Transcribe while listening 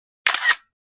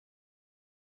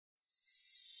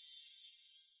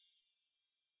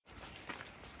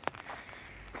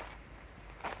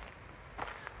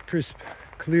Crisp,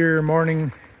 clear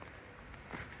morning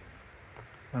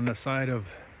on the side of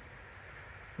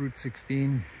Route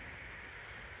 16.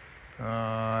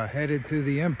 Headed to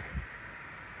the Imp.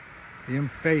 The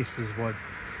Imp Face is what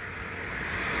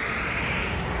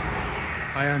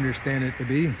I understand it to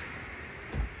be.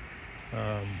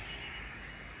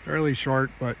 Fairly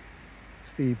short but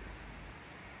steep.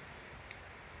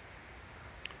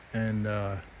 And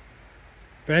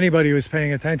if anybody was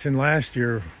paying attention last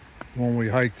year when we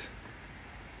hiked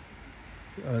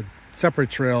a separate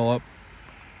trail up,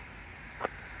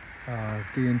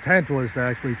 the intent was to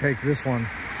actually take this one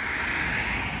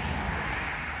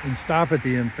and stop at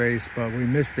the Imp Face, but we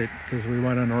missed it because we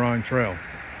went on the wrong trail.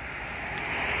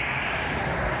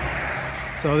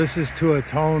 So this is to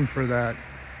atone for that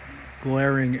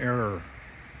glaring error.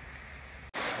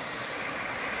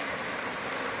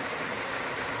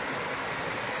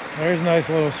 There's a nice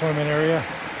little swimming area,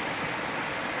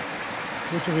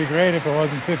 which would be great if it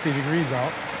wasn't 50 degrees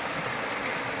out.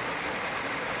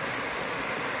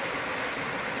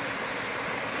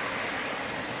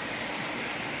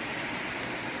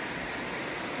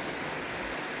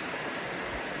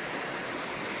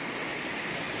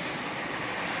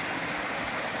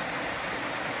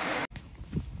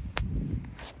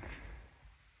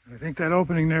 I think that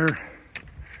opening there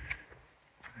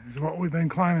is what we've been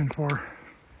climbing for.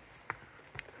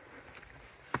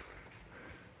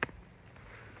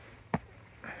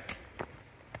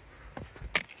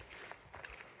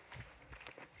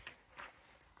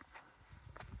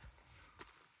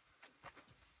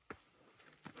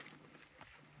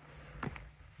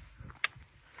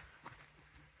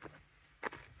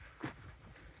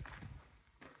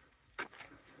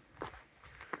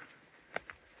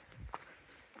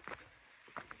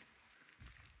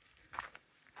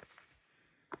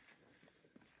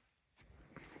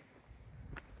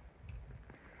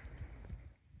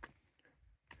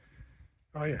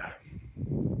 Oh yeah.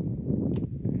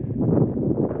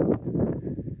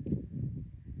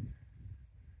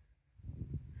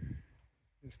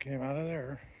 Just came out of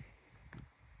there.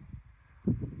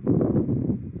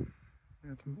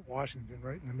 That's Washington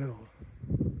right in the middle.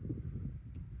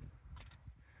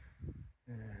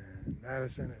 And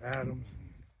Madison and Adams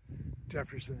and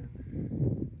Jefferson.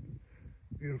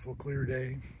 Beautiful clear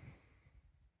day.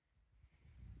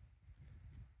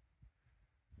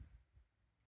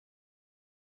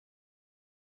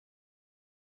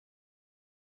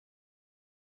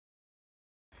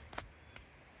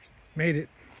 Made it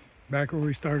back where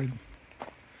we started.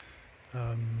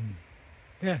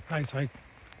 Yeah, nice hike.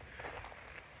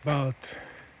 About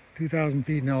 2,000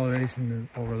 feet in elevation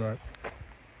over that,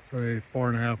 say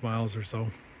 4.5 miles or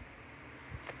so.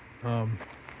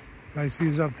 Nice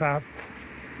views up top.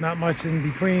 Not much in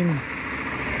between,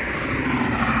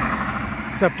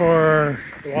 except for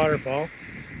the waterfall.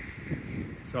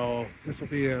 So this will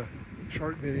be a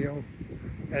short video,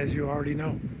 as you already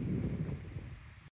know.